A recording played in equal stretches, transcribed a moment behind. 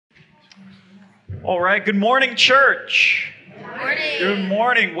All right, good morning, church. Good morning. Good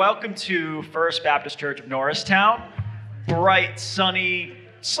morning. Welcome to First Baptist Church of Norristown. Bright, sunny,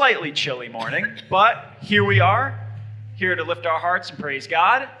 slightly chilly morning, but here we are, here to lift our hearts and praise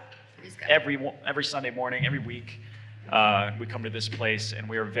God. Every Sunday morning, every week, we come to this place, and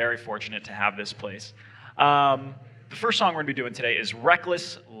we are very fortunate to have this place. The first song we're going to be doing today is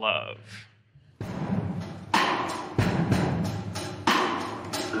Reckless Love.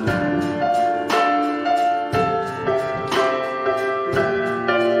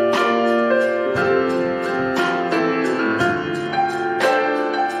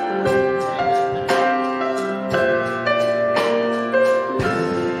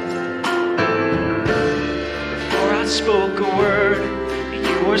 Spoke a word,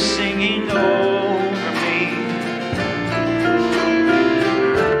 you were singing over me.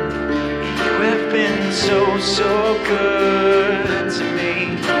 You have been so, so good to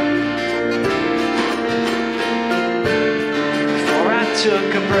me. Before I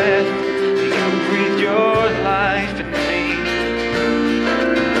took a breath, you breathed your life in me.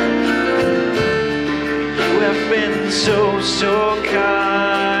 You have been so, so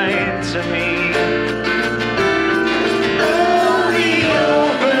kind to me.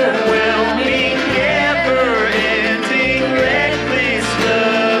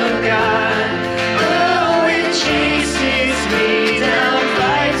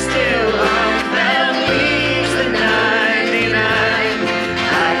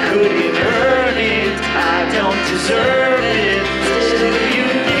 Deserve it, still you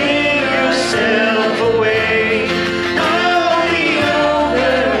give yourself away. Oh, the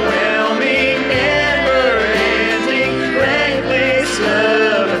overwhelming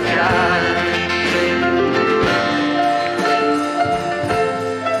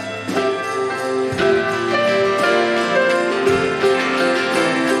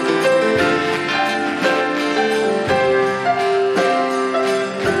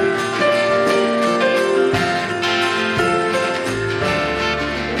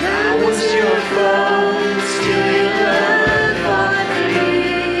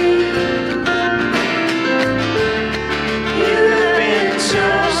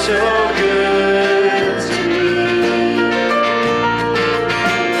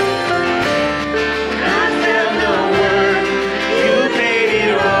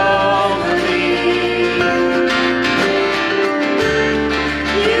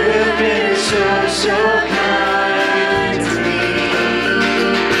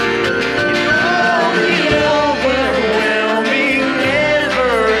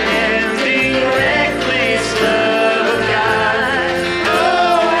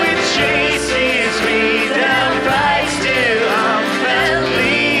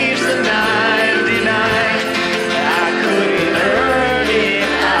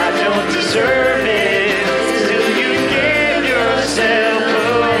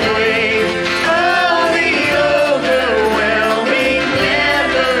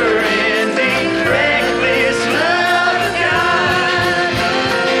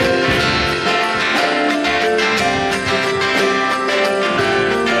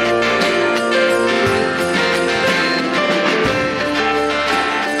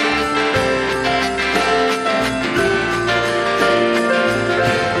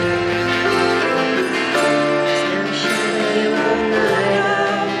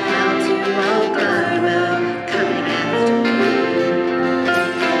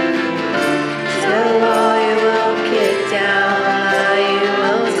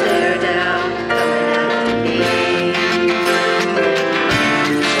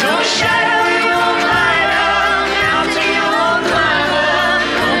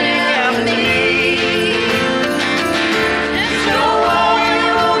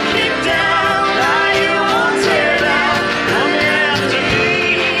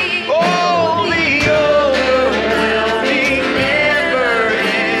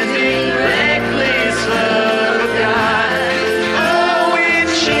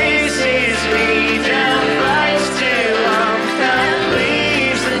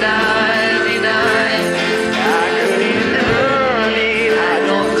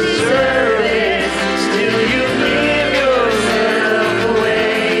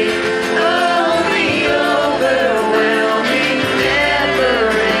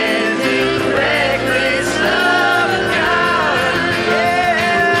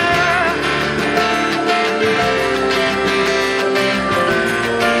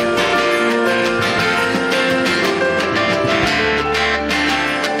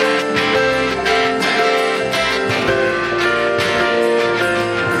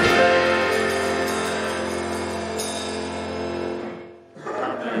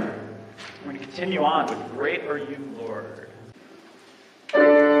continue on with Great Are You, Lord.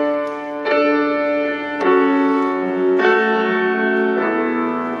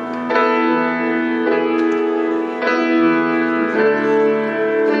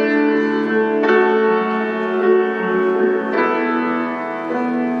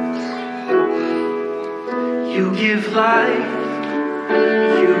 You give life,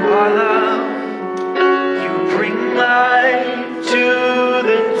 you are love, you bring light to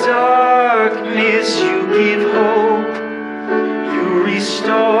the darkness, you give hope, you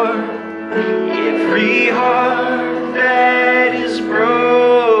restore every heart that is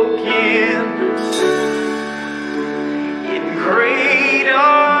broken. And great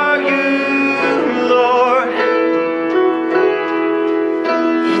are you, Lord.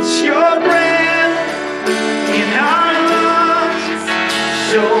 It's your breath in our lungs,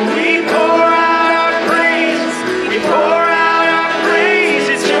 so we pour out our praise, we pour out our praise.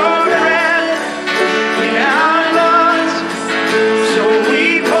 It's your breath in our lungs, so we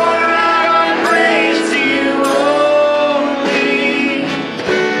pour out our praise to you only.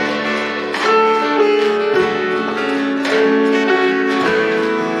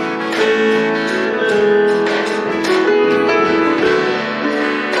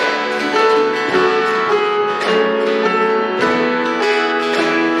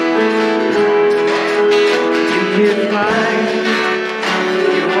 You give life,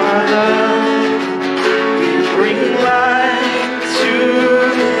 you are love, you bring light to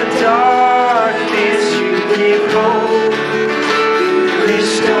the darkness, you give hope, you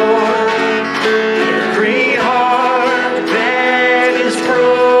restore every heart that is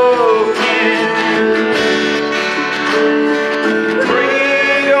broken.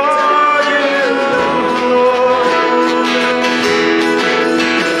 Great are you, Lord.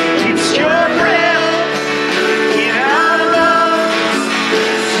 It's your breath in our lungs,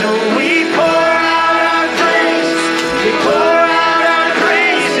 so we pour out our praise, we pour out our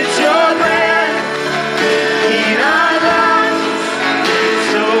praise. It's your breath in our lungs,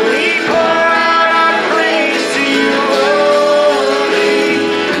 so we pour out our praise to you only.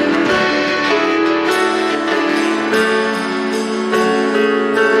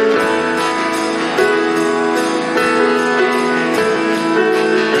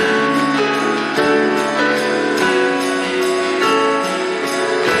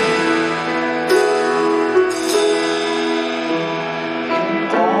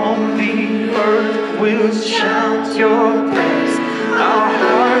 All the earth will shout your praise. Our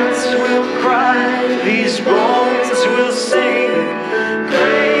hearts will cry, these bones will sing.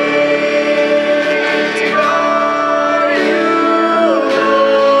 Great are you,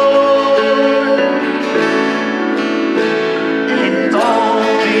 Lord. And all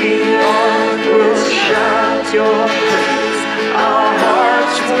the earth will shout your praise. Our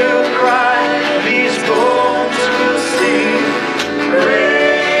hearts will cry, these bones will sing. Great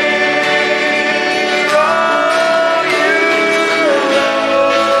are you,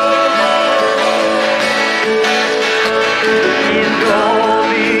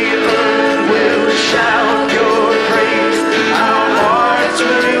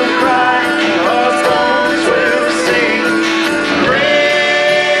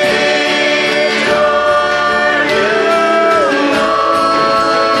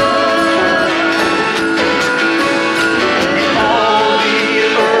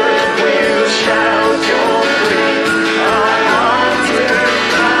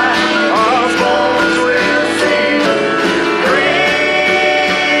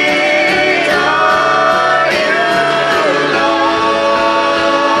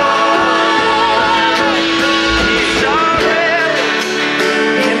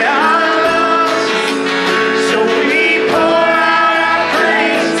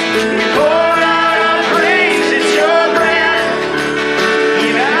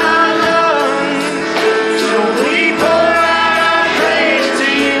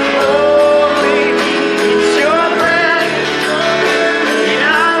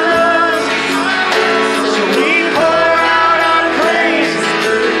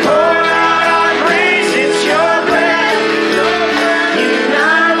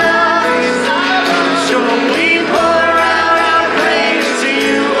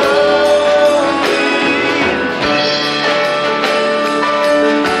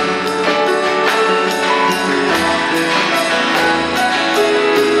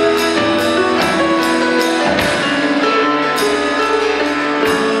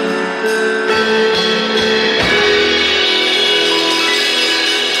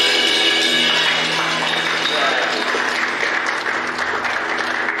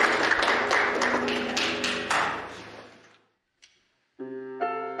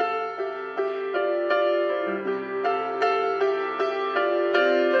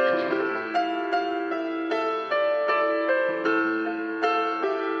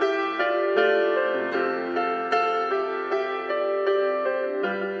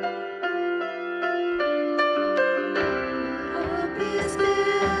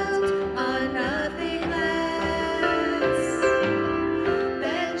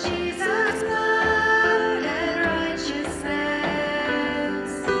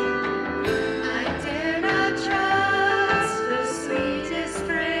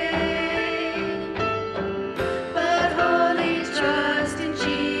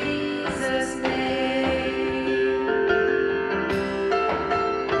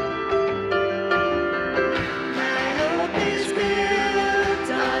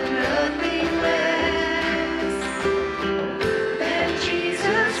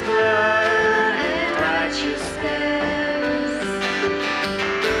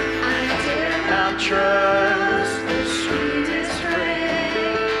 trust the sweetest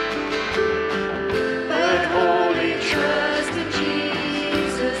friend, but wholly trust in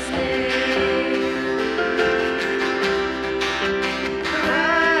Jesus' name.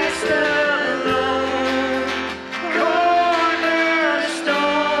 Christ alone, cornerstone,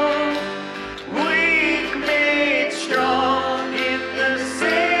 weak made strong in the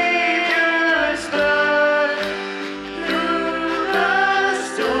Savior's blood. Through the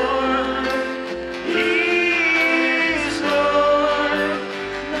storm, He is Lord,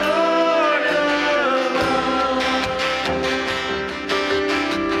 Lord of all.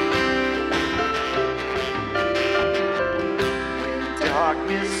 When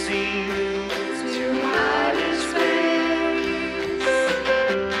darkness seems to hide His face,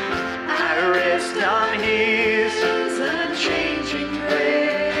 I rest on His unchanging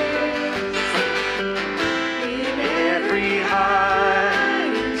grace. In every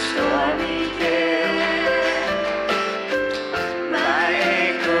hard and stormy gale, my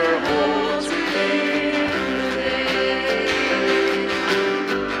anchor holds within the veil.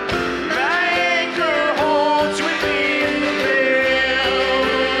 My anchor holds within the veil.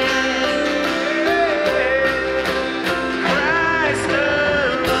 Christ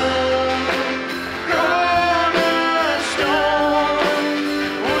alone, cornerstone,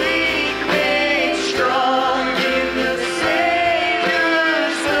 weak made strong in the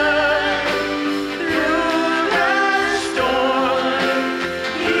Savior's blood. Through the storm,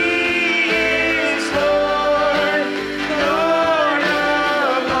 He is Lord, Lord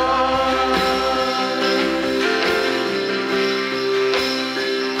of all.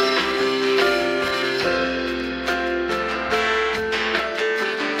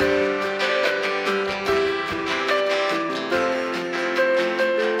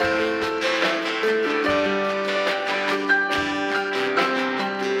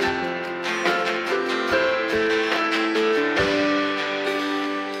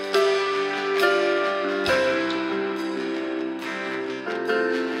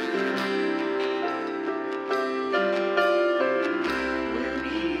 When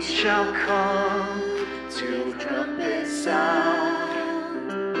He shall come to trumpet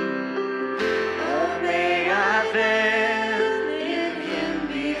sound, oh, may I then in Him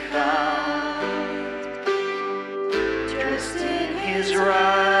be found, dressed in His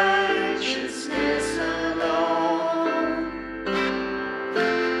righteousness alone,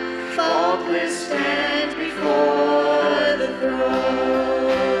 faultless stand before the throne.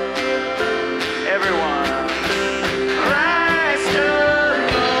 Everyone. Christ alone,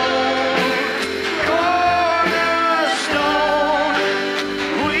 cornerstone,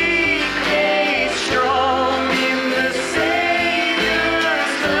 weak made strong in the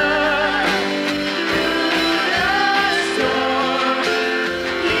Savior's blood. Through the storm,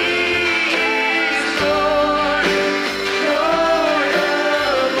 He is Lord, Lord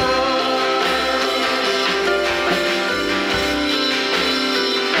of all.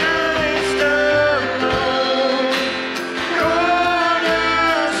 Christ alone,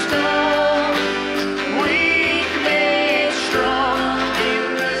 cornerstone, weak made strong in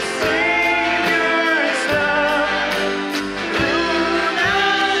the Savior's blood. Through the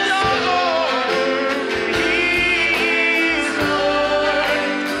storm, He is Lord,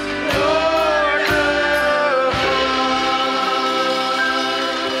 Lord of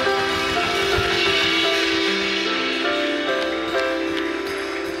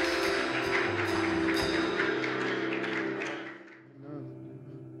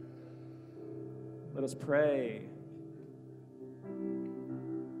Let us pray.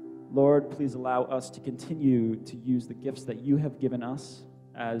 Lord, please allow us to continue to use the gifts that you have given us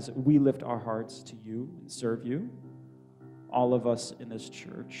as we lift our hearts to you and serve you. All of us in this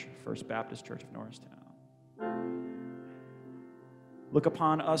church, First Baptist Church of Norristown. Look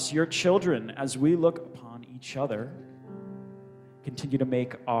upon us, your children, as we look upon each other. Continue to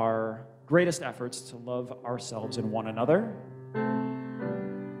make our greatest efforts to love ourselves and one another.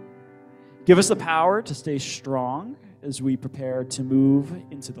 Give us the power to stay strong as we prepare to move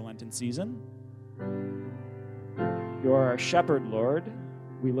into the Lenten season. You are our shepherd, Lord.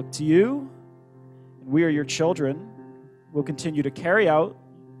 We look to you, and we are your children. We'll continue to carry out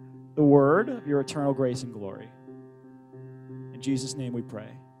the word of your eternal grace and glory. In Jesus' name we pray.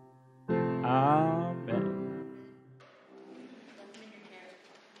 Amen.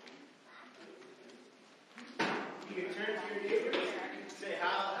 You can turn to your neighbor, say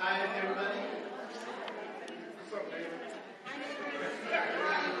hi to everybody. What's up, neighbor?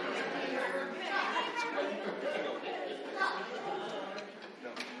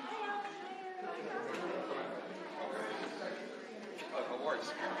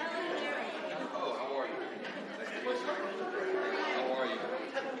 Awards. Oh,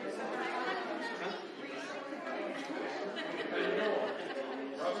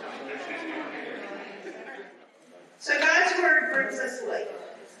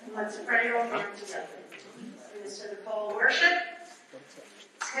 Let's pray all now together. Minister the call of worship.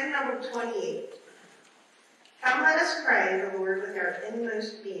 Hymn number 28. Come, let us pray the Lord with our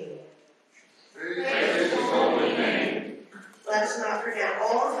inmost being. Praise His holy name. Let us not forget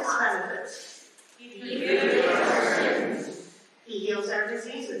all of His benefits. He forgives our sins. He heals our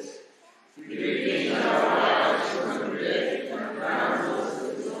diseases. He redeems our lives from the pit and crowns us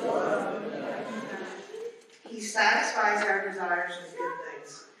with His blood. He satisfies our desires with good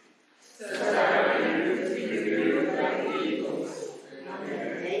things. So that we can do without evils.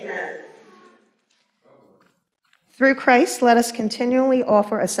 Amen. Through Christ, let us continually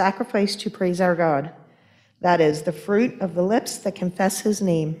offer a sacrifice to praise our God. That is, the fruit of the lips that confess His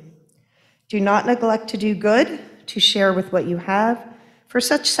name. Do not neglect to do good, to share with what you have, for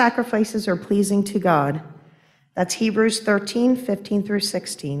such sacrifices are pleasing to God. That's Hebrews 13, 15 through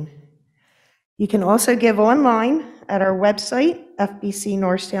 16. You can also give online at our website,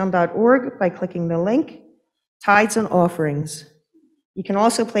 fbcnorristown.org, by clicking the link, Tithes and Offerings. You can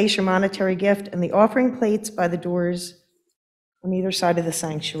also place your monetary gift in the offering plates by the doors on either side of the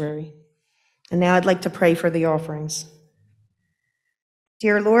sanctuary. And now I'd like to pray for the offerings.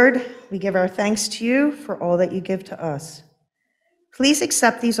 Dear Lord, we give our thanks to you for all that you give to us. Please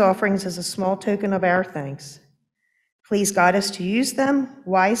accept these offerings as a small token of our thanks. Please guide us to use them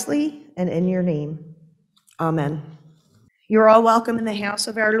wisely and in your name. Amen. You're all welcome in the house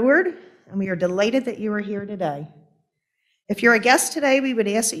of our Lord, and we are delighted that you are here today. If you're a guest today, we would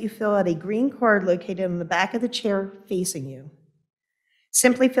ask that you fill out a green card located on the back of the chair facing you.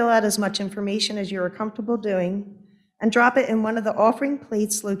 Simply fill out as much information as you are comfortable doing and drop it in one of the offering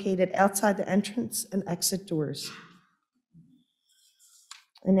plates located outside the entrance and exit doors.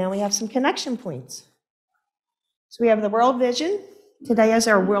 And now we have some connection points. So we have the World Vision. Today is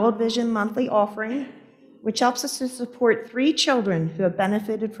our World Vision monthly offering, which helps us to support 3 children who have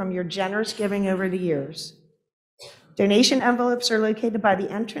benefited from your generous giving over the years. Donation envelopes are located by the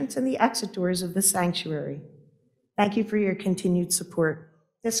entrance and the exit doors of the sanctuary. Thank you for your continued support.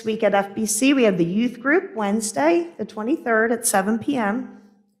 This week at FBC, we have the youth group Wednesday, the 23rd at 7 p.m.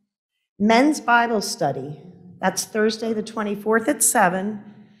 Men's Bible study. That's Thursday, the 24th at 7.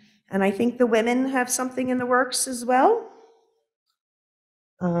 And I think the women have something in the works as well.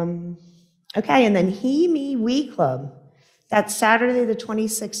 Okay, and then He, Me, We Club. That's Saturday, the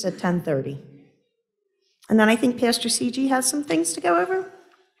 26th at 10:30. And then I think Pastor CG has some things to go over.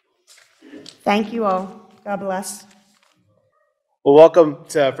 Thank you all. God bless. Well, welcome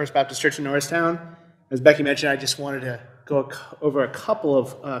to First Baptist Church in Norristown. As Becky mentioned, I just wanted to go over a couple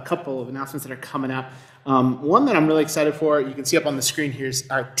of announcements that are coming up. One that I'm really excited for, you can see up on the screen here, is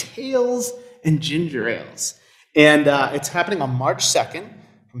our Tales and Ginger Ales. And it's happening on March 2nd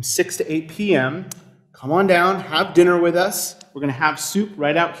from 6 to 8 p.m. Come on down, have dinner with us. We're going to have soup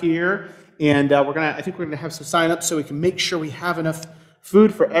right out here. And I think we're going to have some sign-ups so we can make sure we have enough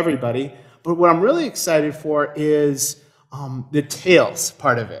food for everybody. But what I'm really excited for is the Tales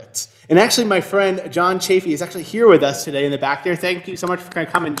part of it. And actually, my friend John Chafee is actually here with us today in the back there. Thank you so much for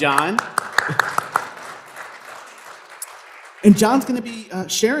coming, John. And John's going to be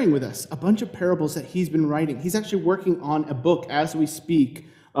sharing with us a bunch of parables that he's been writing. He's actually working on a book as we speak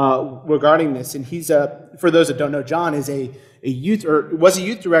regarding this. And he's, for those that don't know, John is was a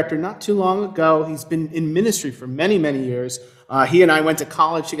youth director not too long ago. He's been in ministry for many, many years. He and I went to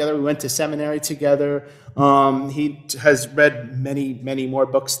college together. We went to seminary together. He has read many, many more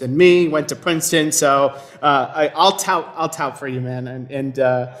books than me. Went to Princeton, so I'll tout for you, man, and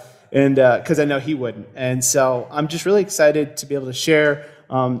because I know he wouldn't. And so I'm just really excited to be able to share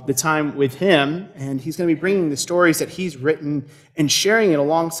the time with him. And he's going to be bringing the stories that he's written and sharing it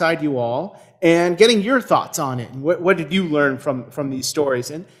alongside you all, and getting your thoughts on it. And what did you learn from these stories?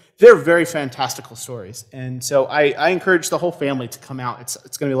 And they're very fantastical stories. And so I encourage the whole family to come out. It's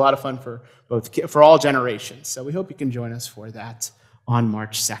going to be a lot of fun for all generations. So we hope you can join us for that on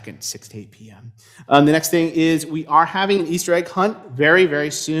March 2nd, 6 to 8 p.m. The next thing is we are having an Easter egg hunt very,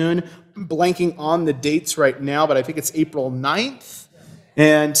 very soon. I'm blanking on the dates right now, but I think it's April 9th.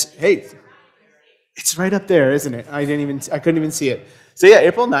 And hey, it's right up there, isn't it? I couldn't even see it. So yeah,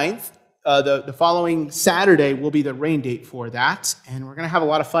 April 9th. The following Saturday will be the rain date for that, and we're going to have a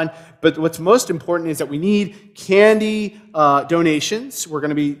lot of fun. But what's most important is that we need candy donations. We're going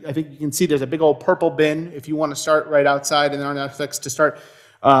to be, I think you can see there's a big old purple bin if you want to start right outside in our Netflix to start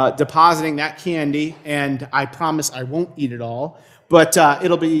depositing that candy, and I promise I won't eat it all. But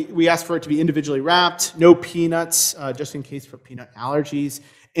we asked for it to be individually wrapped, no peanuts, just in case for peanut allergies.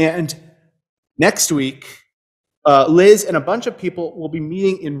 And next week, Liz and a bunch of people will be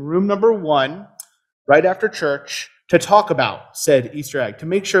meeting in room number 1 right after church to talk about said Easter egg, to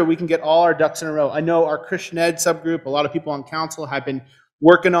make sure we can get all our ducks in a row. I know our Christian Ed subgroup, a lot of people on council have been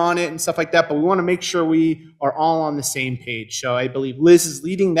working on it and stuff like that, but we want to make sure we are all on the same page. So I believe Liz is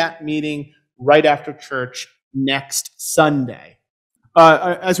leading that meeting right after church next Sunday.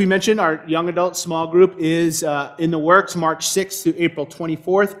 As we mentioned, our young adult small group is in the works March 6th through April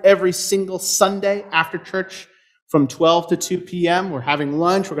 24th. Every single Sunday after church from 12 to 2 p.m. We're having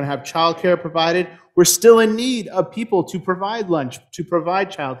lunch. We're going to have childcare provided. We're still in need of people to provide lunch, to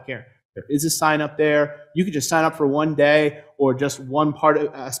provide childcare. There is a sign up there. You can just sign up for one day or just one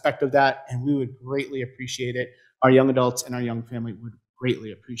aspect of that, and we would greatly appreciate it. Our young adults and our young family would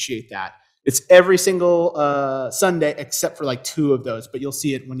greatly appreciate that. It's every single Sunday except for like 2 of those, but you'll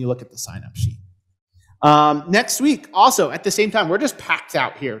see it when you look at the sign-up sheet. Next week, also at the same time, we're just packed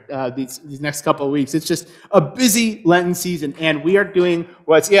out here these next couple of weeks. It's just a busy Lenten season, and we are doing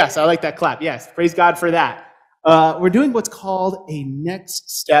yes, I like that clap. Yes, praise God for that. We're doing what's called a Next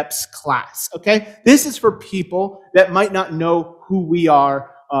Steps class, okay? This is for people that might not know who we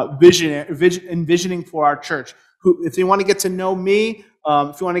are envisioning for our church. If they want to get to know me,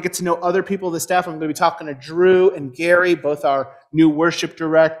 if you want to get to know other people of the staff, I'm going to be talking to Drew and Gary, both our new worship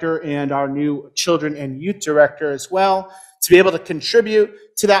director and our new children and youth director as well, to be able to contribute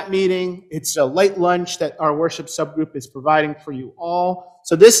to that meeting. It's a light lunch that our worship subgroup is providing for you all.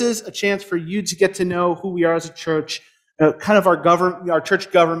 So this is a chance for you to get to know who we are as a church, kind of our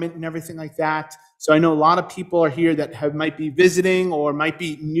church government and everything like that. So I know a lot of people are here that might be visiting or might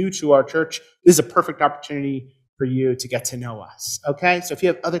be new to our church. This is a perfect opportunity for you to get to know us. Okay, so if you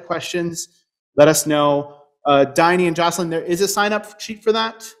have other questions, let us know. Diney and Jocelyn, there is a sign-up sheet for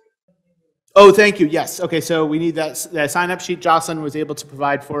that? Oh, thank you. Yes. Okay, so we need that sign-up sheet. Jocelyn was able to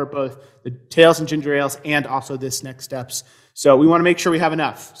provide for both the Tails and Ginger Ales and also this Next Steps. So we want to make sure we have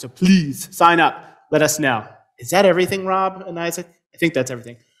enough. So please sign up. Let us know. Is that everything, Rob and Isaac? I think that's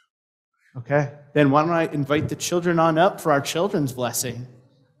everything. Okay, then why don't I invite the children on up for our children's blessing.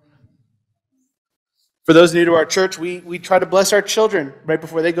 For those new to our church, we try to bless our children right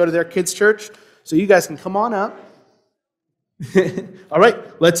before they go to their kids' church. So you guys can come on up. All right,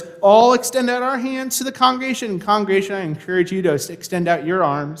 let's all extend out our hands to the congregation. And congregation, I encourage you to extend out your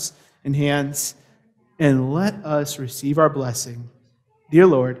arms and hands and let us receive our blessing. Dear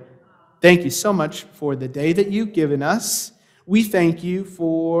Lord, thank you so much for the day that you've given us. We thank you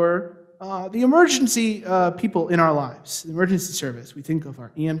for the emergency people in our lives, the emergency service. We think of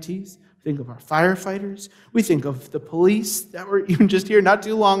our EMTs. Think of our firefighters. We think of the police that were even just here not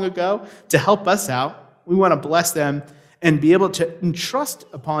too long ago to help us out. We want to bless them and be able to entrust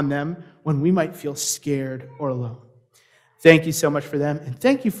upon them when we might feel scared or alone. Thank you so much for them, and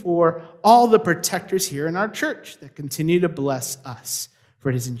thank you for all the protectors here in our church that continue to bless us.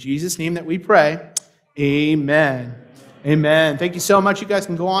 For it is in Jesus' name that we pray. Amen. Amen. Thank you so much. You guys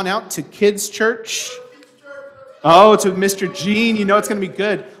can go on out to Kids Church. Oh, to Mr. Gene, you know it's going to be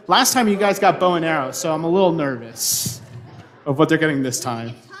good. Last time you guys got bow and arrows, so I'm a little nervous of what they're getting this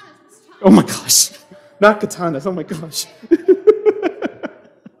time. Oh my gosh. Not katanas, oh my gosh.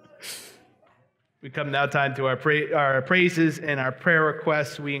 We come now time to our praises and our prayer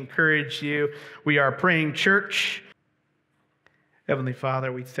requests. We encourage you. We are a praying church. Heavenly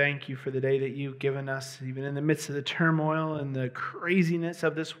Father, we thank you for the day that you've given us, even in the midst of the turmoil and the craziness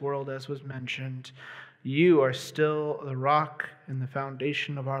of this world, as was mentioned. You are still the rock and the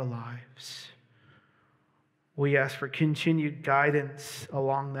foundation of our lives. We ask for continued guidance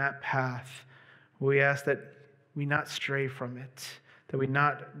along that path. We ask that we not stray from it, that we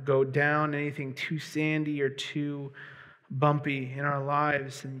not go down anything too sandy or too bumpy in our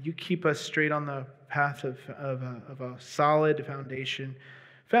lives, and you keep us straight on the path of a solid foundation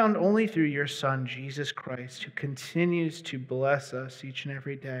found only through your Son, Jesus Christ, who continues to bless us each and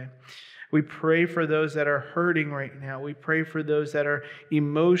every day. We pray for those that are hurting right now. We pray for those that are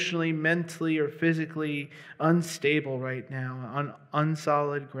emotionally, mentally, or physically unstable right now, on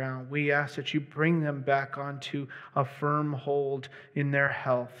unsolid ground. We ask that you bring them back onto a firm hold in their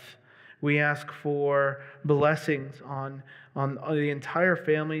health. We ask for blessings on the entire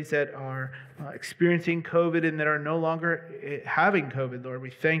families that are experiencing COVID and that are no longer having COVID, Lord.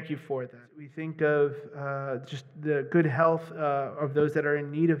 We thank you for that. We think of just the good health of those that are in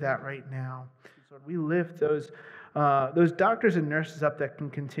need of that right now. Lord, we lift those doctors and nurses up that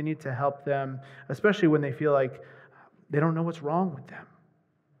can continue to help them, especially when they feel like they don't know what's wrong with them.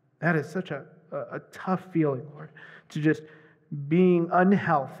 That is such a tough feeling, Lord, to just being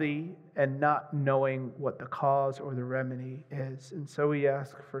unhealthy and not knowing what the cause or the remedy is. And so we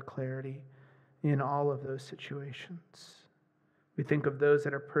ask for clarity in all of those situations. We think of those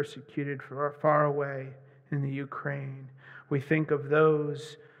that are persecuted far away in the Ukraine. We think of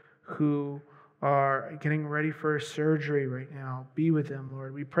those who are getting ready for a surgery right now. Be with them,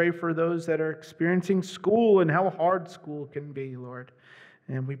 Lord. We pray for those that are experiencing school and how hard school can be, Lord.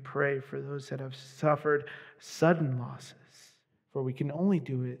 And we pray for those that have suffered sudden losses. For we can only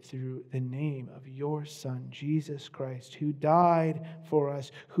do it through the name of your Son, Jesus Christ, who died for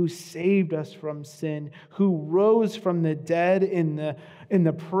us, who saved us from sin, who rose from the dead in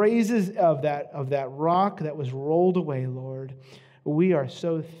the praises of that rock that was rolled away, Lord. We are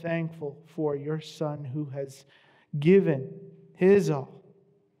so thankful for your Son who has given his all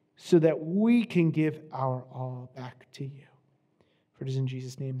so that we can give our all back to you. For it is in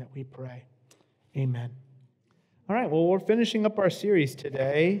Jesus' name that we pray. Amen. All right, well, we're finishing up our series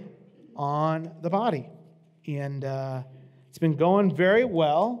today on the body. And it's been going very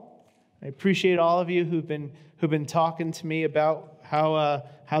well. I appreciate all of you who've been talking to me about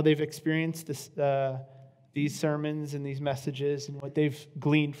how they've experienced these sermons and these messages and what they've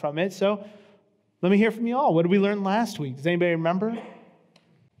gleaned from it. So let me hear from you all. What did we learn last week? Does anybody remember?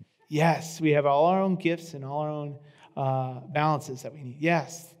 Yes, we have all our own gifts and all our own balances that we need.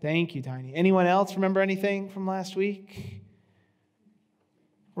 Yes, thank you, Tiny. Anyone else remember anything from last week?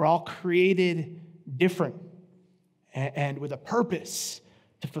 We're all created different and with a purpose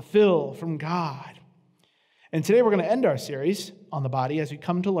to fulfill from God. And today we're going to end our series on the body as we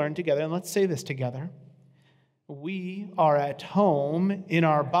come to learn together. And let's say this together. We are at home in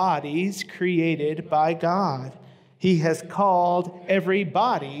our bodies created by God. He has called every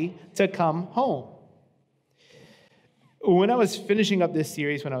body to come home. When I was finishing up this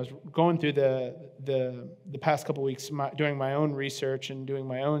series, when I was going through the past couple weeks, doing my own research and doing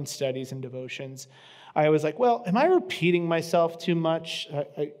my own studies and devotions, I was like, well, am I repeating myself too much?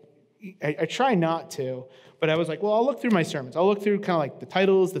 I try not to, but I was like, well, I'll look through my sermons. I'll look through kind of like the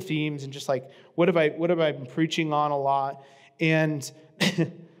titles, the themes, and just like, what have I been preaching on a lot? And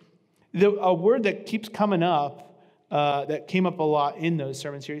a word that keeps coming up, that came up a lot in those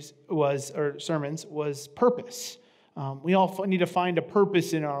sermons was purpose. We all need to find a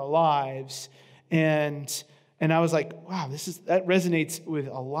purpose in our lives, and I was like, wow, that resonates with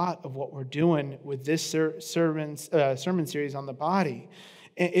a lot of what we're doing with this sermon series on the body.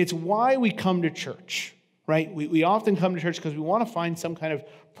 It's why we come to church, right? We often come to church because we want to find some kind of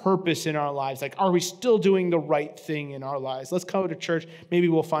purpose in our lives. Like, are we still doing the right thing in our lives? Let's go to church. Maybe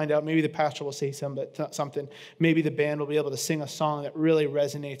we'll find out. Maybe the pastor will say something. Maybe the band will be able to sing a song that really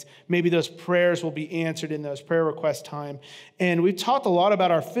resonates. Maybe those prayers will be answered in those prayer request time. And we've talked a lot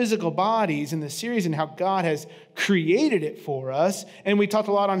about our physical bodies in the series and how God has created it for us. And we talked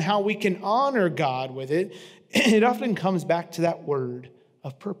a lot on how we can honor God with it. It often comes back to that word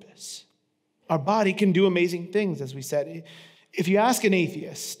of purpose. Our body can do amazing things, as we said. If you ask an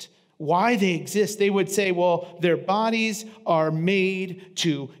atheist why they exist, they would say, well, their bodies are made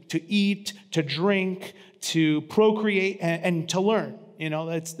to eat, to drink, to procreate, and to learn. You know,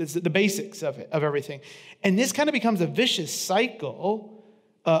 that's the basics of everything. And this kind of becomes a vicious cycle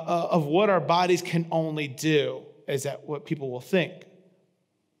of what our bodies can only do, is that what people will think.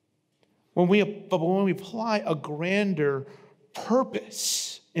 But when we apply a grander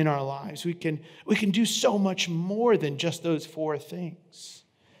purpose in our lives, we can do so much more than just those four things.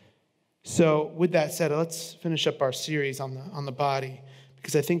 So with that said, let's finish up our series on the body,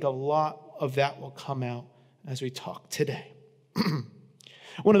 because I think a lot of that will come out as we talk today.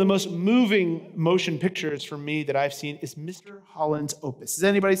 One of the most moving motion pictures for me that I've seen is Mr. Holland's Opus. Has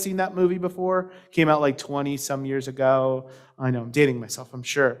anybody seen that movie before? Came out like 20 some years ago. I know, I'm dating myself, I'm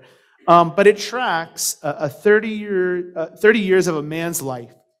sure. But it tracks 30 years of a man's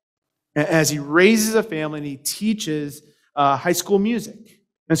life as he raises a family and he teaches high school music.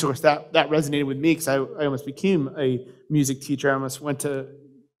 And so, of course, that resonated with me because I almost became a music teacher. I almost went to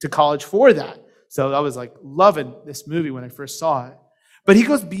college for that. So I was like loving this movie when I first saw it. But he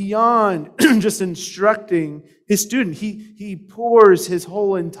goes beyond just instructing his student. He pours his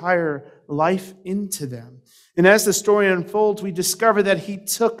whole entire life into them. And as the story unfolds, we discover that he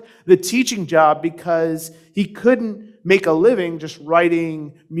took the teaching job because he couldn't make a living just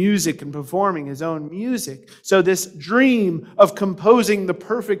writing music and performing his own music. So this dream of composing the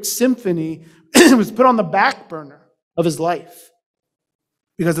perfect symphony was put on the back burner of his life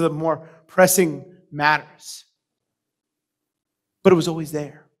because of the more pressing matters. But it was always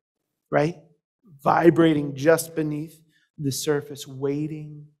there, right? Vibrating just beneath the surface,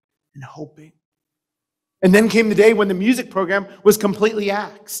 waiting and hoping. And then came the day when the music program was completely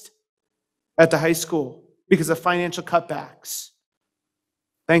axed at the high school because of financial cutbacks.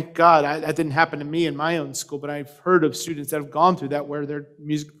 Thank God that didn't happen to me in my own school, but I've heard of students that have gone through that where their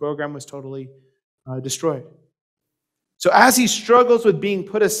music program was totally destroyed. So as he struggles with being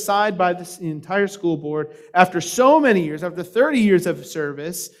put aside by the entire school board, after so many years, after 30 years of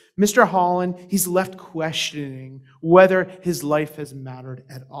service, Mr. Holland, he's left questioning whether his life has mattered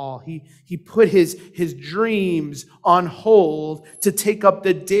at all. He put his dreams on hold to take up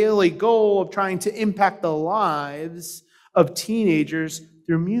the daily goal of trying to impact the lives of teenagers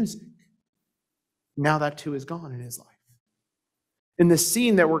through music. Now that too is gone in his life. In the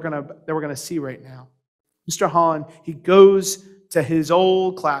scene that we're gonna see right now, Mr. Holland, he goes to his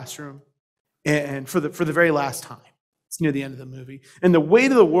old classroom, and for the very last time. It's near the end of the movie. And the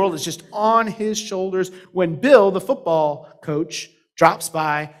weight of the world is just on his shoulders when Bill, the football coach, drops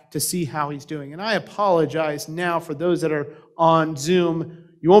by to see how he's doing. And I apologize now for those that are on Zoom.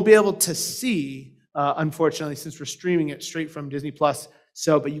 You won't be able to see, unfortunately, since we're streaming it straight from Disney+.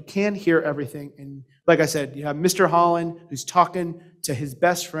 But you can hear everything. And like I said, you have Mr. Holland who's talking to his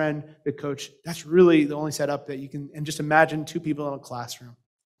best friend, the coach. That's really the only setup that you can, and just imagine two people in a classroom.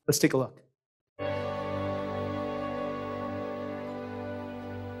 Let's take a look.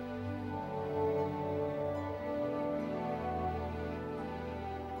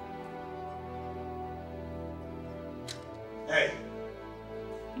 Hey.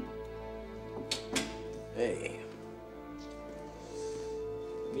 Hey.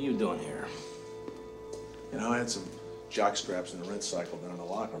 What are you doing here? You know, I had some jock straps and a red cycle down in the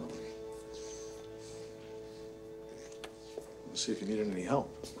locker room. Let's see if you needed any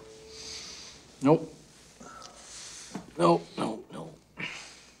help. Nope. No.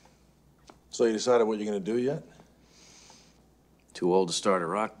 So you decided what you're gonna do yet? Too old to start a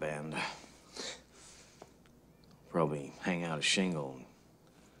rock band. Probably hang out a shingle and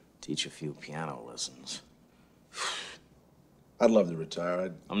teach a few piano lessons. I'd love to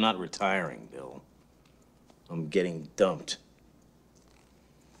retire. I'm not retiring, Bill. I'm getting dumped.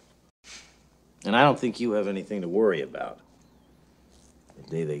 And I don't think you have anything to worry about. The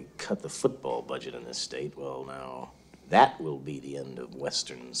day they cut the football budget in this state, well, now, that will be the end of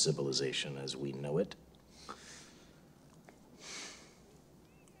Western civilization as we know it.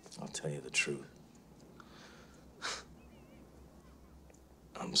 I'll tell you the truth.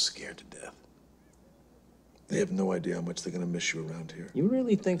 I'm scared to death. They have no idea how much they're gonna miss you around here. You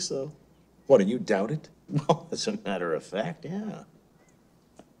really think so? What, do you doubt it? Well, as a matter of fact, yeah.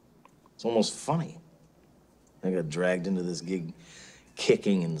 It's almost funny. I got dragged into this gig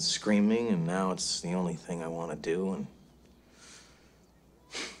kicking and screaming, and now it's the only thing I want to do, and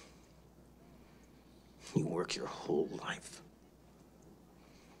you work your whole life.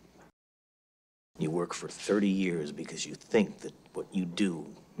 You work for 30 years because you think that what you do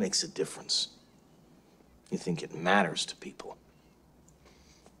makes a difference. You think it matters to people.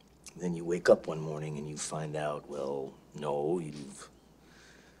 Then you wake up one morning and you find out, well, no, you've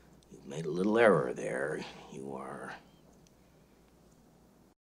made a little error there. You are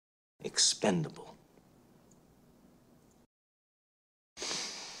expendable.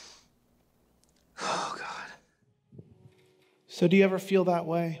 Oh, God. So do you ever feel that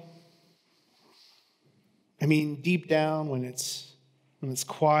way? I mean, deep down when it's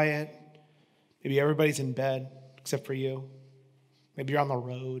quiet, maybe everybody's in bed except for you. Maybe you're on the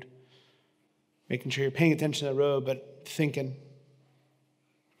road, making sure you're paying attention to the road, but thinking.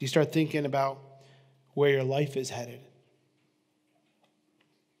 You start thinking about where your life is headed,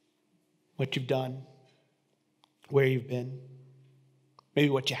 what you've done, where you've been, maybe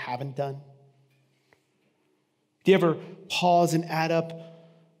what you haven't done. Do you ever pause and add up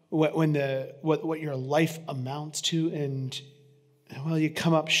what your life amounts to, and well, you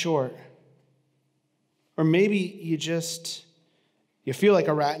come up short? Or maybe you feel like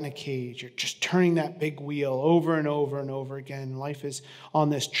a rat in a cage. You're just turning that big wheel over and over and over again. Life is on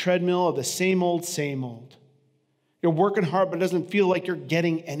this treadmill of the same old, same old. You're working hard, but it doesn't feel like you're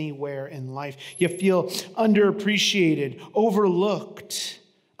getting anywhere in life. You feel underappreciated, overlooked,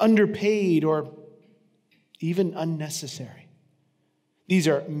 underpaid, or even unnecessary. These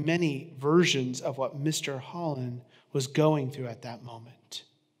are many versions of what Mr. Holland was going through at that moment.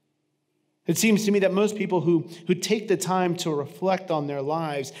 It seems to me that most people who take the time to reflect on their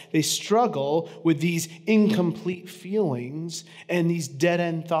lives, they struggle with these incomplete feelings and these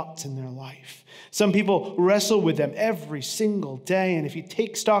dead-end thoughts in their life. Some people wrestle with them every single day, and if you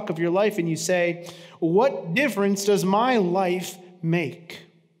take stock of your life and you say, what difference does my life make?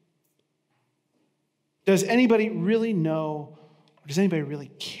 Does anybody really know, or does anybody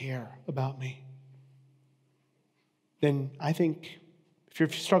really care about me? Then I think if you're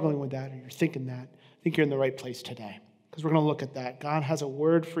struggling with that or you're thinking that, I think you're in the right place today. because we're going to look at that. God has a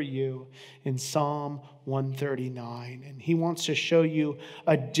word for you in Psalm 139, and he wants to show you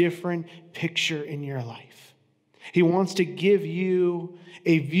a different picture in your life. He wants to give you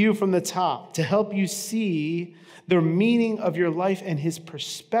a view from the top to help you see the meaning of your life and his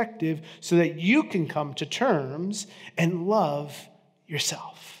perspective so that you can come to terms and love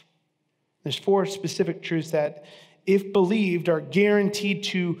yourself. There's 4 specific truths that, if believed, are guaranteed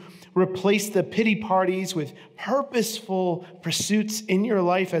to replace the pity parties with purposeful pursuits in your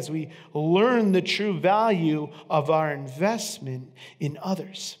life as we learn the true value of our investment in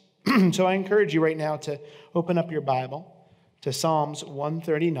others. So I encourage you right now to open up your Bible to Psalms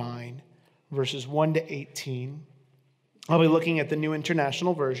 139, verses 1 to 18. I'll be looking at the New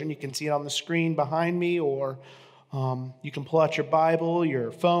International Version. You can see it on the screen behind me, or you can pull out your Bible,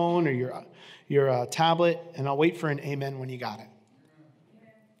 your phone, or your tablet, and I'll wait for an amen when you got it.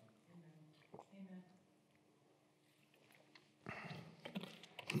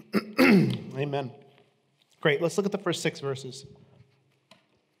 Amen. Great. Let's look at the first 6 verses.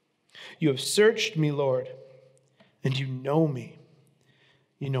 You have searched me, Lord, and you know me.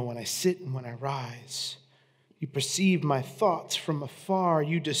 You know when I sit and when I rise. You perceive my thoughts from afar.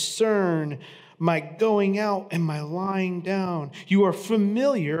 You discern my going out and my lying down. You are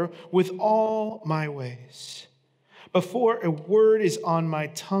familiar with all my ways. Before a word is on my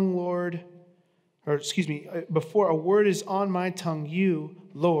tongue, before a word is on my tongue, you,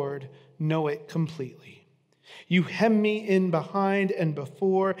 Lord, know it completely. You hem me in behind and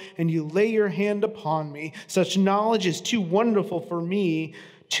before, and you lay your hand upon me. Such knowledge is too wonderful for me,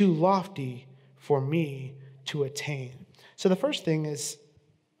 too lofty for me to attain. So the first thing is,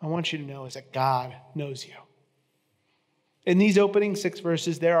 I want you to know, is that God knows you. In these opening 6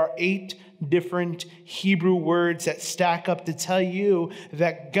 verses, there are 8 different Hebrew words that stack up to tell you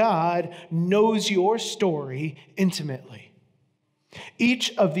that God knows your story intimately.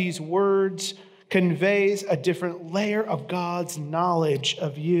 Each of these words conveys a different layer of God's knowledge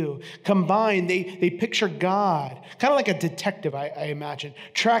of you. Combined, they picture God, kind of like a detective, I imagine,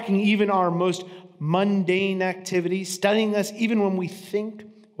 tracking even our most mundane activities, studying us even when we think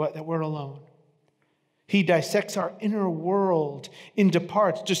that we're alone. He dissects our inner world into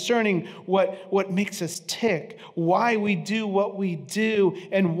parts, discerning what makes us tick, why we do what we do,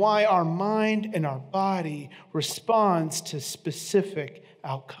 and why our mind and our body responds to specific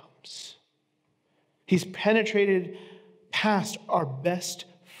outcomes. He's penetrated past our best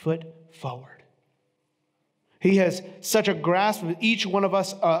foot forward. He has such a grasp of each one of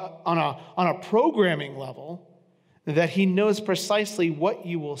us on a programming level that he knows precisely what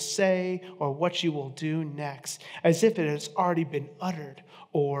you will say or what you will do next, as if it has already been uttered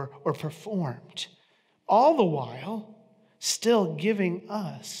or performed, all the while still giving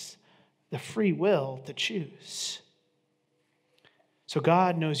us the free will to choose. So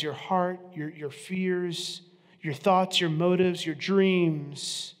God knows your heart, your fears, your thoughts, your motives, your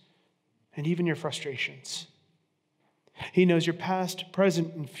dreams, and even your frustrations. He knows your past,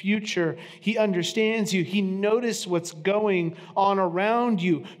 present, and future. He understands you. He notices what's going on around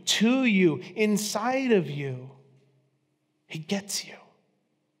you, to you, inside of you. He gets you.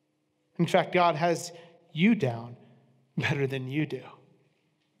 In fact, God has you down better than you do.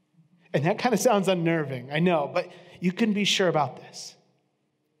 And that kind of sounds unnerving, I know, but you can be sure about this.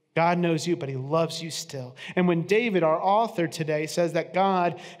 God knows you, but he loves you still. And when David, our author today, says that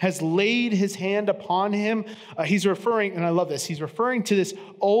God has laid his hand upon him, he's referring, and I love this, he's referring to this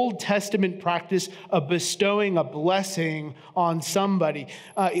Old Testament practice of bestowing a blessing on somebody.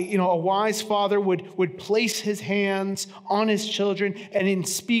 A wise father would place his hands on his children and then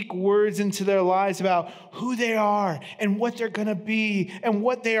speak words into their lives about who they are and what they're going to be and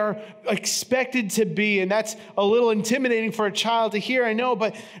what they are expected to be. And that's a little intimidating for a child to hear, I know,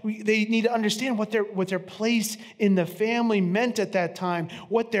 but they need to understand what their place in the family meant at that time,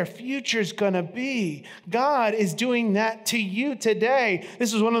 what their future's going to be. God is doing that to you today.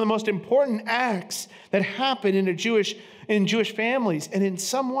 This is one of the most important acts that happen in Jewish families. And in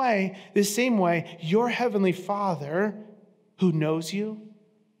some way, the same way, your heavenly Father, who knows you,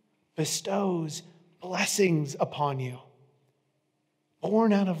 bestows blessings upon you,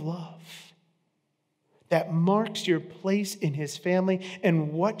 born out of love, that marks your place in his family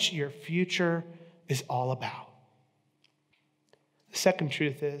and what your future is all about. The second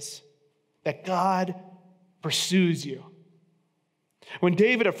truth is that God pursues you. When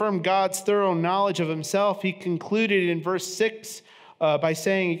David affirmed God's thorough knowledge of himself, he concluded in verse 6 by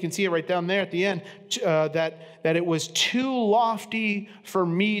saying, you can see it right down there at the end, that it was too lofty for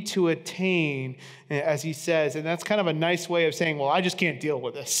me to attain, as he says. And that's kind of a nice way of saying, well, I just can't deal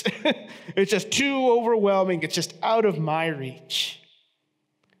with this. It's just too overwhelming. It's just out of my reach.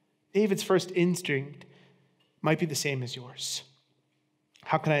 David's first instinct might be the same as yours.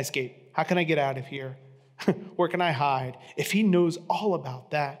 How can I escape? How can I get out of here? Where can I hide? If he knows all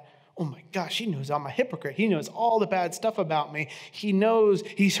about that, oh my gosh, he knows I'm a hypocrite. He knows all the bad stuff about me. He knows,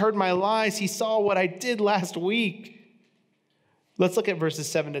 he's heard my lies. He saw what I did last week. Let's look at verses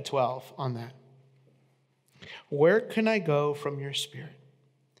 7 to 12 on that. Where can I go from your spirit?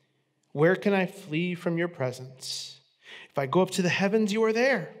 Where can I flee from your presence? If I go up to the heavens, you are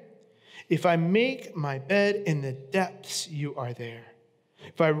there. If I make my bed in the depths, you are there.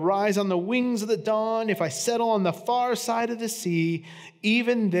 If I rise on the wings of the dawn, if I settle on the far side of the sea,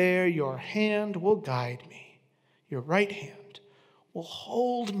 even there your hand will guide me. Your right hand will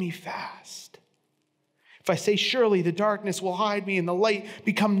hold me fast. If I say, surely the darkness will hide me and the light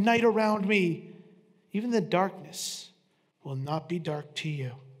become night around me, even the darkness will not be dark to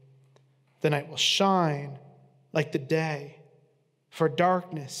you. The night will shine like the day, for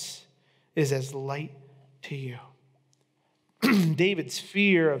darkness is as light to you. David's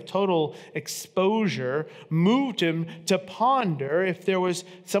fear of total exposure moved him to ponder if there was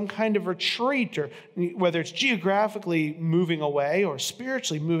some kind of retreat, or whether it's geographically moving away or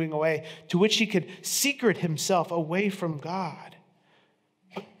spiritually moving away, to which he could secret himself away from God.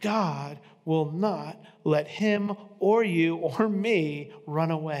 But God will not let him or you or me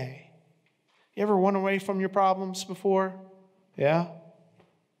run away. You ever run away from your problems before? Yeah?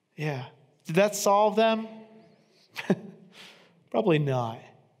 Yeah. Did that solve them? Probably not.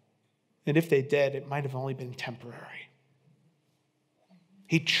 And if they did, it might have only been temporary.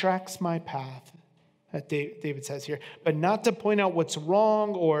 He tracks my path, that David says here, but not to point out what's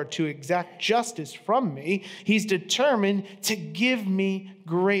wrong or to exact justice from me. He's determined to give me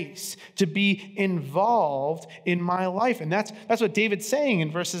grace, to be involved in my life. And that's what David's saying in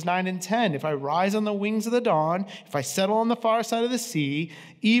verses 9 and 10. If I rise on the wings of the dawn, if I settle on the far side of the sea,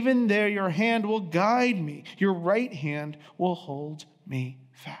 even there your hand will guide me. Your right hand will hold me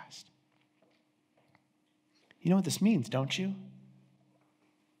fast. You know what this means, don't you?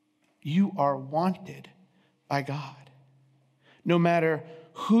 You are wanted by God. No matter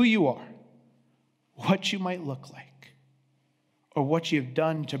who you are, what you might look like, or what you've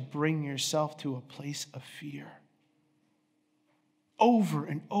done to bring yourself to a place of fear. Over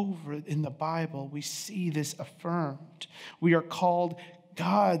and over in the Bible, we see this affirmed. We are called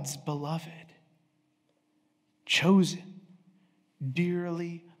God's beloved, chosen,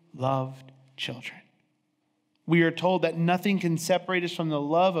 dearly loved children. We are told that nothing can separate us from the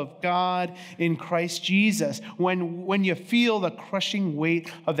love of God in Christ Jesus. When you feel the crushing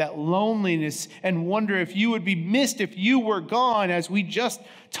weight of that loneliness and wonder if you would be missed if you were gone, as we just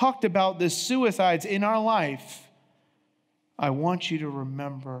talked about the suicides in our life, I want you to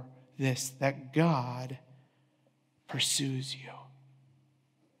remember this, that God pursues you.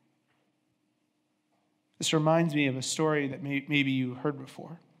 This reminds me of a story that maybe you heard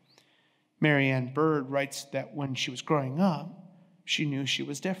before. Mary Ann Bird writes that when she was growing up, she knew she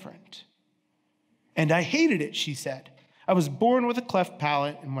was different. And I hated it, she said. I was born with a cleft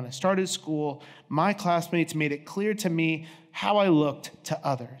palate, and when I started school, my classmates made it clear to me how I looked to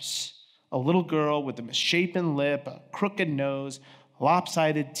others. A little girl with a misshapen lip, a crooked nose,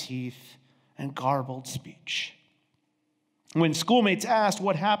 lopsided teeth, and garbled speech. When schoolmates asked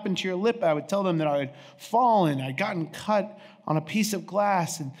what happened to your lip, I would tell them that I had fallen, I'd gotten cut on a piece of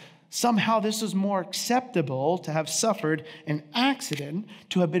glass, and somehow this was more acceptable to have suffered an accident,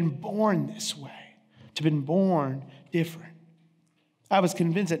 to have been born this way, to have been born different. I was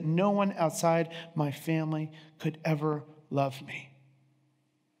convinced that no one outside my family could ever love me.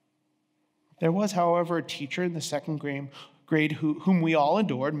 There was, however, a teacher in the second grade whom we all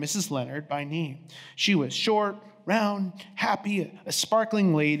adored, Mrs. Leonard by name. She was short, round, happy, a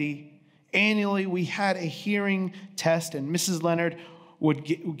sparkling lady. Annually, we had a hearing test, and Mrs. Leonard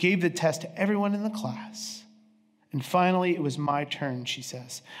gave the test to everyone in the class. And finally, it was my turn, she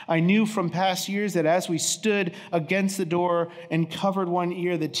says. I knew from past years that as we stood against the door and covered one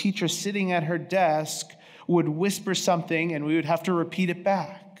ear, the teacher sitting at her desk would whisper something and we would have to repeat it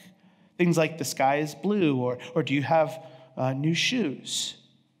back. Things like, the sky is blue, or do you have new shoes?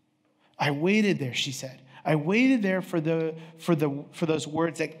 I waited there, she said. I waited there for those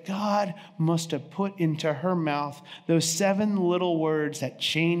words that God must have put into her mouth, those 7 little words that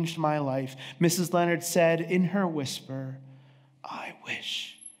changed my life. Mrs. Leonard said in her whisper, I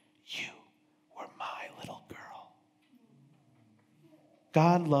wish you were my little girl.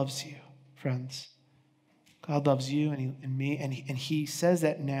 God loves you, friends. God loves you and me, and he says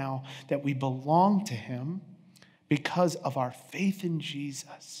that now that we belong to him because of our faith in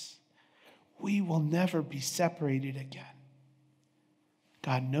Jesus. We will never be separated again.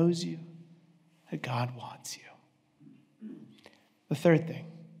 God knows you, and God wants you. The third thing,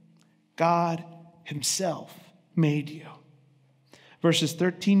 God himself made you. Verses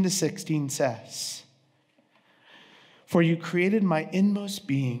 13 to 16 says, "For you created my inmost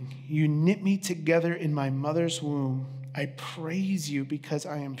being. You knit me together in my mother's womb. I praise you because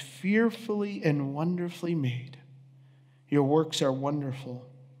I am fearfully and wonderfully made. Your works are wonderful.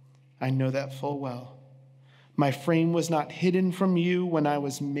 I know that full well. My frame was not hidden from you when I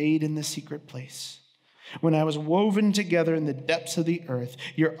was made in the secret place. When I was woven together in the depths of the earth,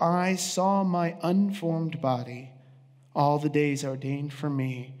 your eyes saw my unformed body. All the days ordained for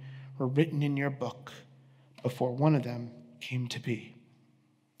me were written in your book before one of them came to be."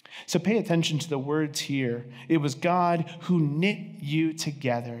 So pay attention to the words here. It was God who knit you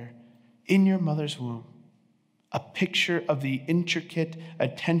together in your mother's womb. A picture of the intricate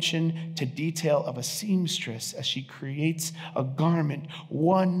attention to detail of a seamstress as she creates a garment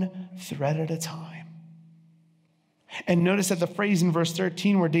one thread at a time. And notice that the phrase in verse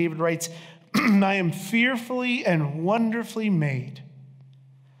 13 where David writes, "I am fearfully and wonderfully made."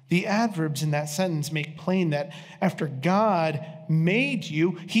 The adverbs in that sentence make plain that after God made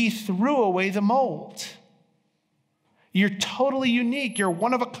you, he threw away the mold. You're totally unique. You're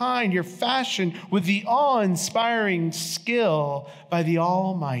one of a kind. You're fashioned with the awe-inspiring skill by the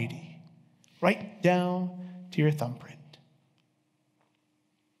Almighty, right down to your thumbprint.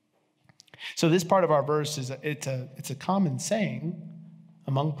 So this part of our verse is it's a common saying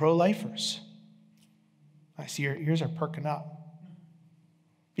among pro-lifers. I see your ears are perking up.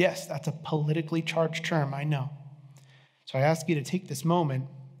 Yes, that's a politically charged term, I know. So I ask you to take this moment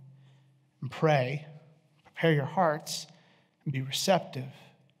and pray. Prepare your hearts and be receptive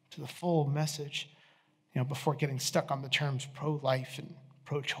to the full message, before getting stuck on the terms pro-life and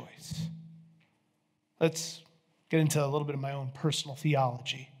pro-choice. Let's get into a little bit of my own personal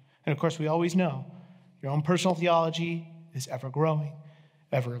theology. And of course, we always know your own personal theology is ever growing,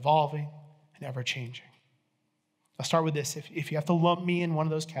 ever evolving, and ever changing. I'll start with this. If you have to lump me in one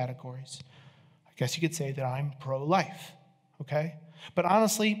of those categories, I guess you could say that I'm pro-life, okay? But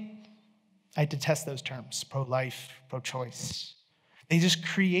honestly, I detest those terms, pro-life, pro-choice. They just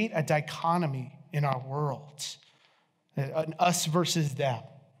create a dichotomy in our world, an us versus them,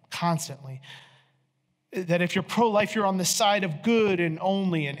 constantly. That if you're pro-life, you're on the side of good and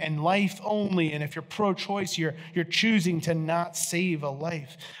only, and life only. And if you're pro-choice, you're choosing to not save a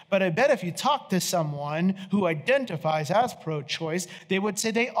life. But I bet if you talk to someone who identifies as pro-choice, they would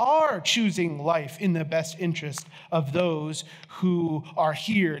say they are choosing life in the best interest of those who are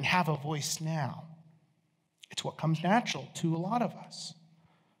here and have a voice now. It's what comes natural to a lot of us.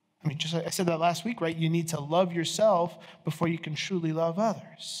 I said that last week, right? You need to love yourself before you can truly love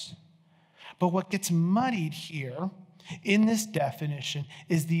others. But what gets muddied here in this definition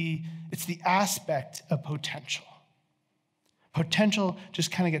is it's the aspect of potential. Potential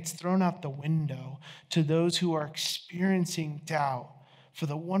just kind of gets thrown out the window to those who are experiencing doubt for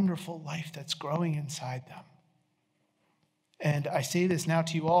the wonderful life that's growing inside them. And I say this now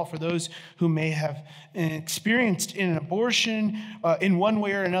to you all, for those who may have experienced an abortion in one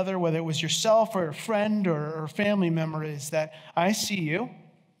way or another, whether it was yourself or a friend or family member, is that I see you,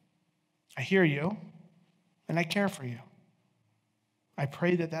 I hear you, and I care for you. I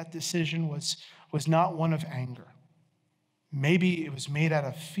pray that decision was not one of anger. Maybe it was made out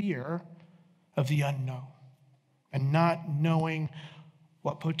of fear of the unknown and not knowing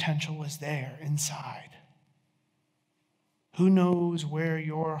what potential was there inside. Who knows where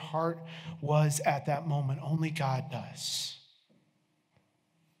your heart was at that moment? Only God does.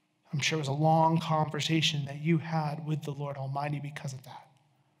 I'm sure it was a long conversation that you had with the Lord Almighty because of that.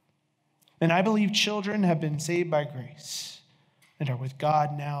 And I believe children have been saved by grace and are with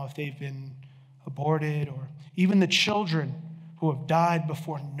God now if they've been aborted, or even the children who have died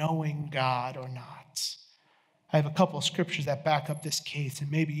before knowing God or not. I have a couple of scriptures that back up this case,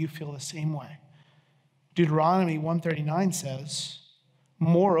 and maybe you feel the same way. Deuteronomy 139 says,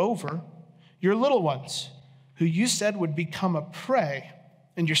 "Moreover, your little ones, who you said would become a prey,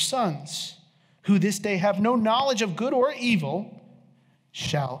 and your sons, who this day have no knowledge of good or evil,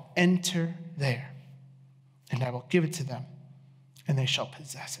 shall enter there, and I will give it to them, and they shall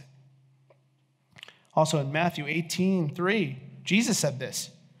possess it." Also in Matthew 18:3, Jesus said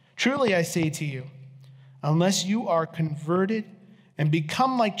this, "Truly I say to you, unless you are converted and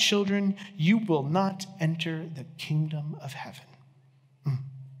become like children, you will not enter the kingdom of heaven."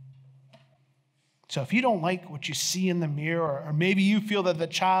 So if you don't like what you see in the mirror, or maybe you feel that the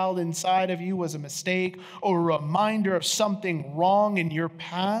child inside of you was a mistake or a reminder of something wrong in your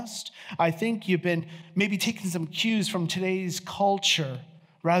past, I think you've been maybe taking some cues from today's culture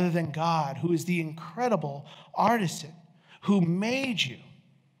rather than God, who is the incredible artisan who made you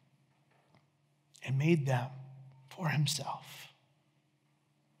and made them for himself.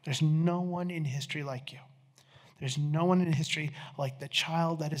 There's no one in history like you. There's no one in history like the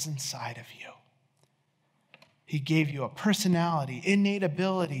child that is inside of you. He gave you a personality, innate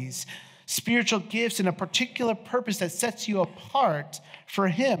abilities, spiritual gifts, and a particular purpose that sets you apart for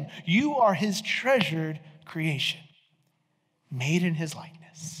him. You are his treasured creation, made in his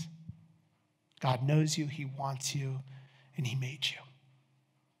likeness. God knows you, he wants you, and he made you.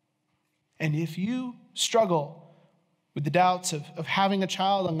 And if you struggle with the doubts of having a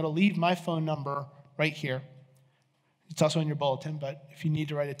child, I'm going to leave my phone number right here. It's also in your bulletin, but if you need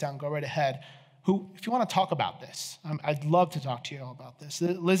to write it down, go right ahead. If you want to talk about this, I'd love to talk to you all about this.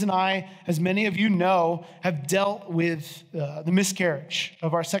 Liz and I, as many of you know, have dealt with the miscarriage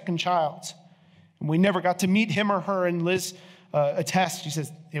of our second child. And we never got to meet him or her, and Liz attests. She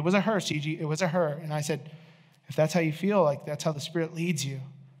says, it was a her, CG, it was a her. And I said, if that's how you feel, like that's how the Spirit leads you.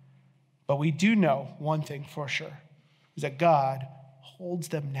 But we do know one thing for sure, is that God holds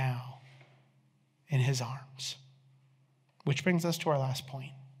them now in his arms. Which brings us to our last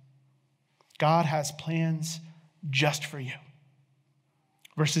point. God has plans just for you.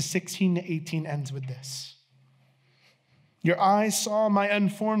 Verses 16 to 18 ends with this. Your eyes saw my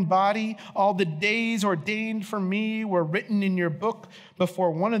unformed body. All the days ordained for me were written in your book before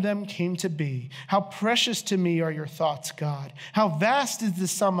one of them came to be. How precious to me are your thoughts, God. How vast is the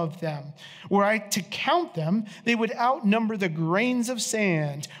sum of them. Were I to count them, they would outnumber the grains of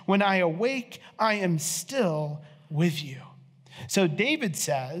sand. When I awake, I am still with you. So David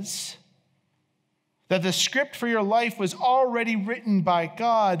says that the script for your life was already written by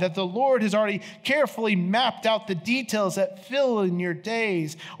God, that the Lord has already carefully mapped out the details that fill in your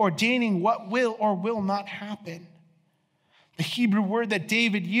days, ordaining what will or will not happen. The Hebrew word that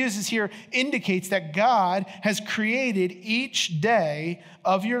David uses here indicates that God has created each day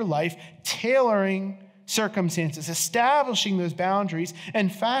of your life, tailoring circumstances, establishing those boundaries,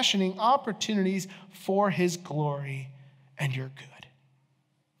 and fashioning opportunities for his glory and your good.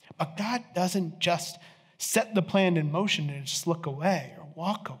 But God doesn't just set the plan in motion and just look away or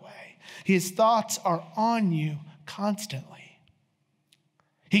walk away. His thoughts are on you constantly.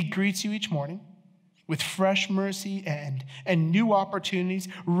 He greets you each morning with fresh mercy and new opportunities,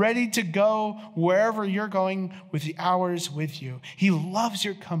 ready to go wherever you're going with the hours with you. He loves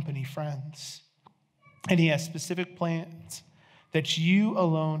your company, friends. And he has specific plans that you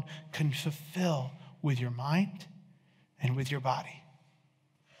alone can fulfill with your mind and with your body.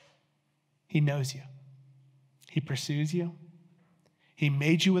 He knows you. He pursues you. He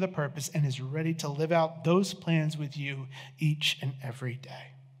made you with a purpose and is ready to live out those plans with you each and every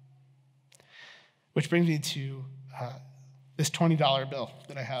day. Which brings me to this $20 bill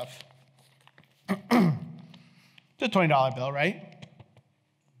that I have. It's a $20 bill, right?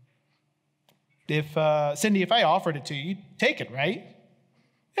 If Cindy, if I offered it to you, you'd take it, right?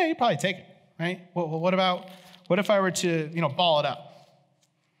 Yeah, you'd probably take it, right? Well, what if I were to, ball it up?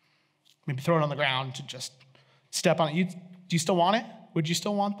 Maybe throw it on the ground to just step on it. Do you still want it? Would you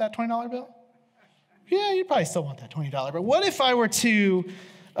still want that $20 bill? Yeah, you probably still want that $20 bill. What if I were to,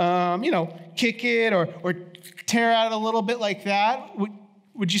 kick it or tear out a little bit like that?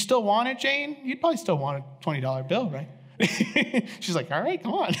 Would you still want it, Jane? You'd probably still want a $20 bill, right? She's like, all right,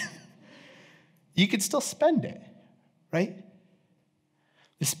 come on. You could still spend it, right?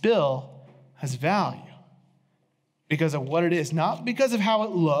 This bill has value because of what it is, not because of how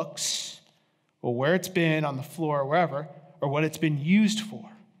it looks or where it's been on the floor or wherever, or what it's been used for.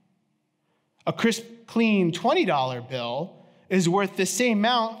 A crisp, clean $20 bill is worth the same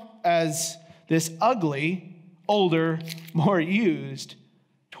amount as this ugly, older, more used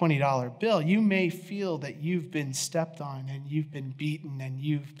 $20 bill. You may feel that you've been stepped on and you've been beaten and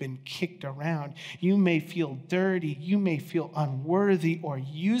you've been kicked around. You may feel dirty. You may feel unworthy or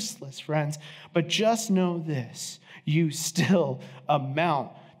useless, friends. But just know this, you still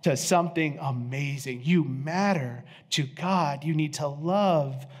amount to something amazing. You matter to God. You need to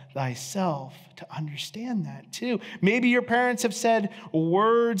love thyself to understand that too. Maybe your parents have said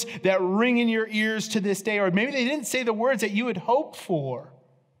words that ring in your ears to this day, or maybe they didn't say the words that you had hoped for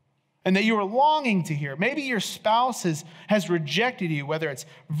and that you were longing to hear. Maybe your spouse has rejected you, whether it's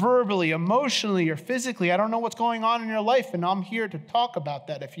verbally, emotionally, or physically. I don't know what's going on in your life, and I'm here to talk about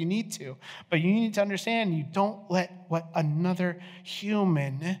that if you need to. But you need to understand, you don't let what another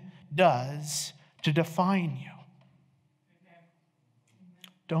human does to define you.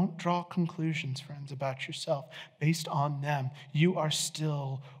 Don't draw conclusions, friends, about yourself based on them. You are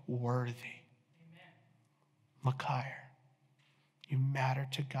still worthy. Look higher. You matter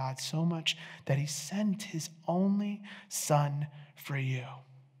to God so much that he sent his only son for you.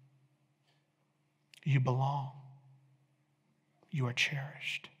 You belong. You are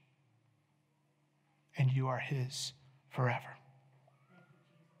cherished. And you are his forever.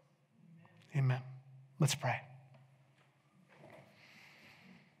 Amen. Let's pray.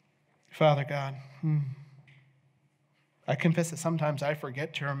 Father God, I confess that sometimes I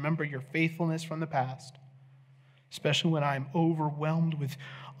forget to remember your faithfulness from the past, especially when I'm overwhelmed with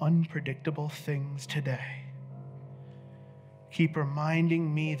unpredictable things today. Keep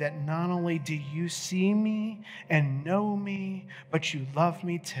reminding me that not only do you see me and know me, but you love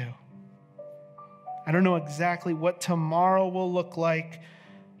me too. I don't know exactly what tomorrow will look like,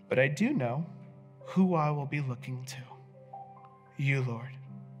 but I do know who I will be looking to. You, Lord,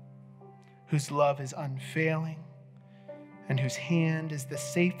 whose love is unfailing and whose hand is the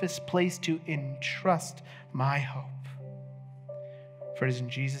safest place to entrust my hope. For it is in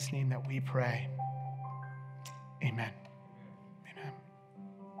Jesus' name that we pray. Amen. Amen.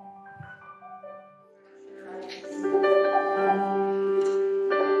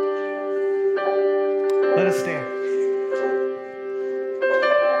 Let us stand.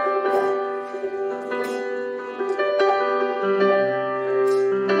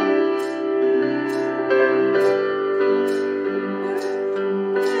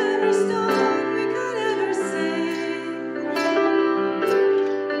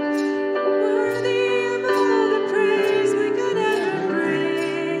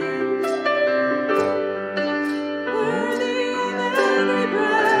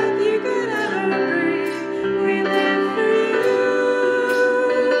 We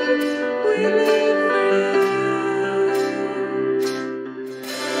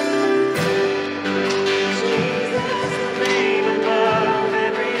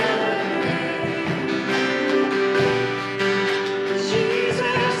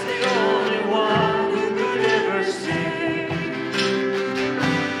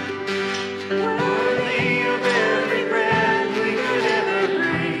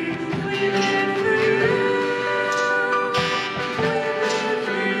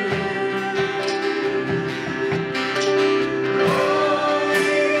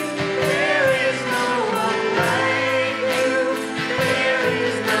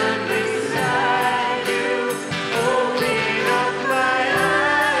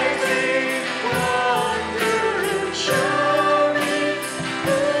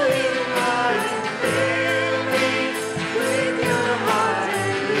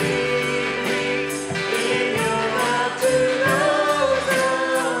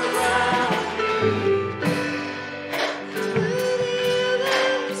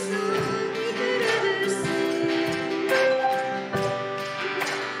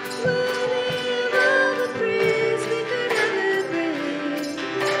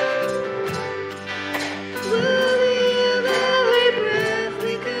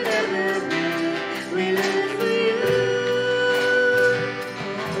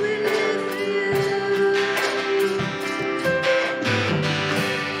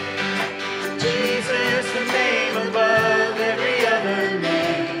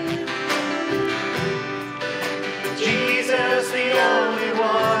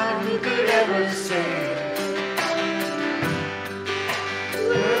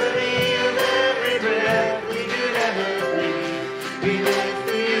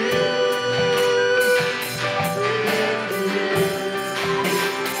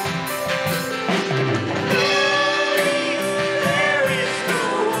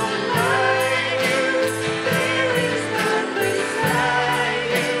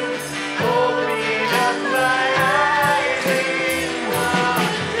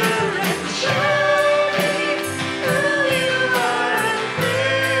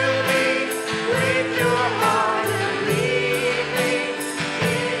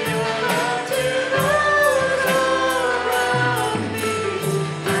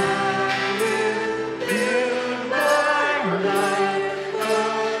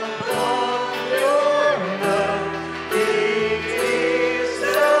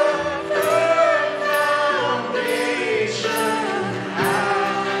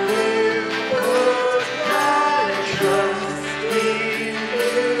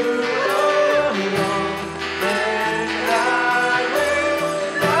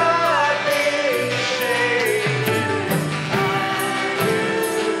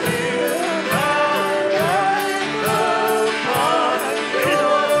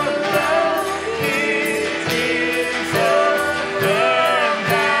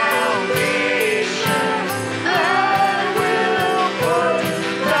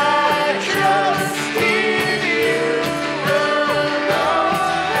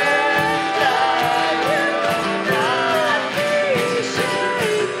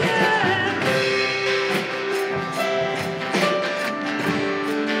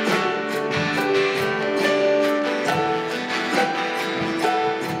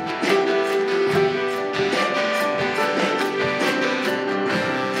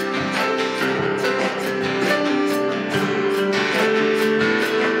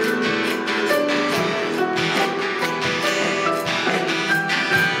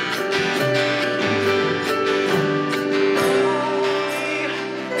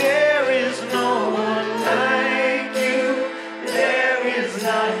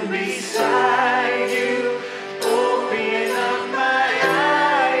one beside you. Open up my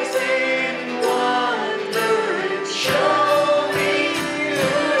eyes in wonder and show me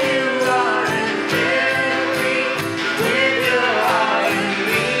who you are and fill me with your heart and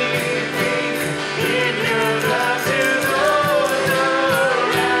lead me in your love to those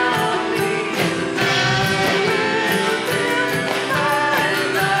around me. I will build my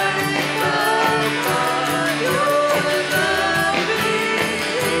life upon your love.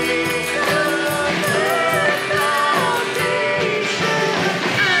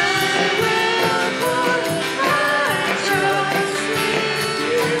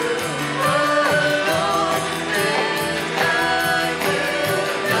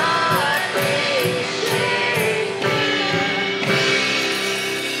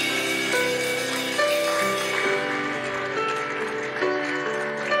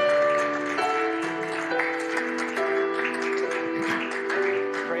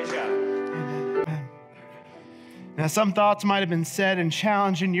 Praise God. Amen. Now, some thoughts might have been said and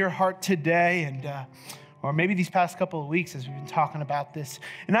challenged in your heart today, or maybe these past couple of weeks as we've been talking about this.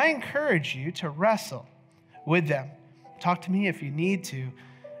 And I encourage you to wrestle with them. Talk to me if you need to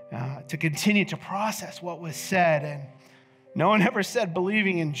continue to process what was said. And no one ever said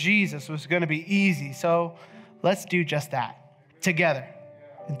believing in Jesus was going to be easy. So let's do just that together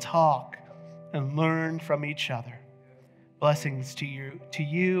and talk and learn from each other. Blessings to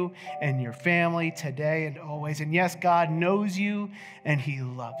you and your family today and always. And yes, God knows you and he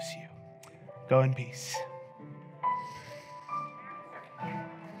loves you. Go in peace.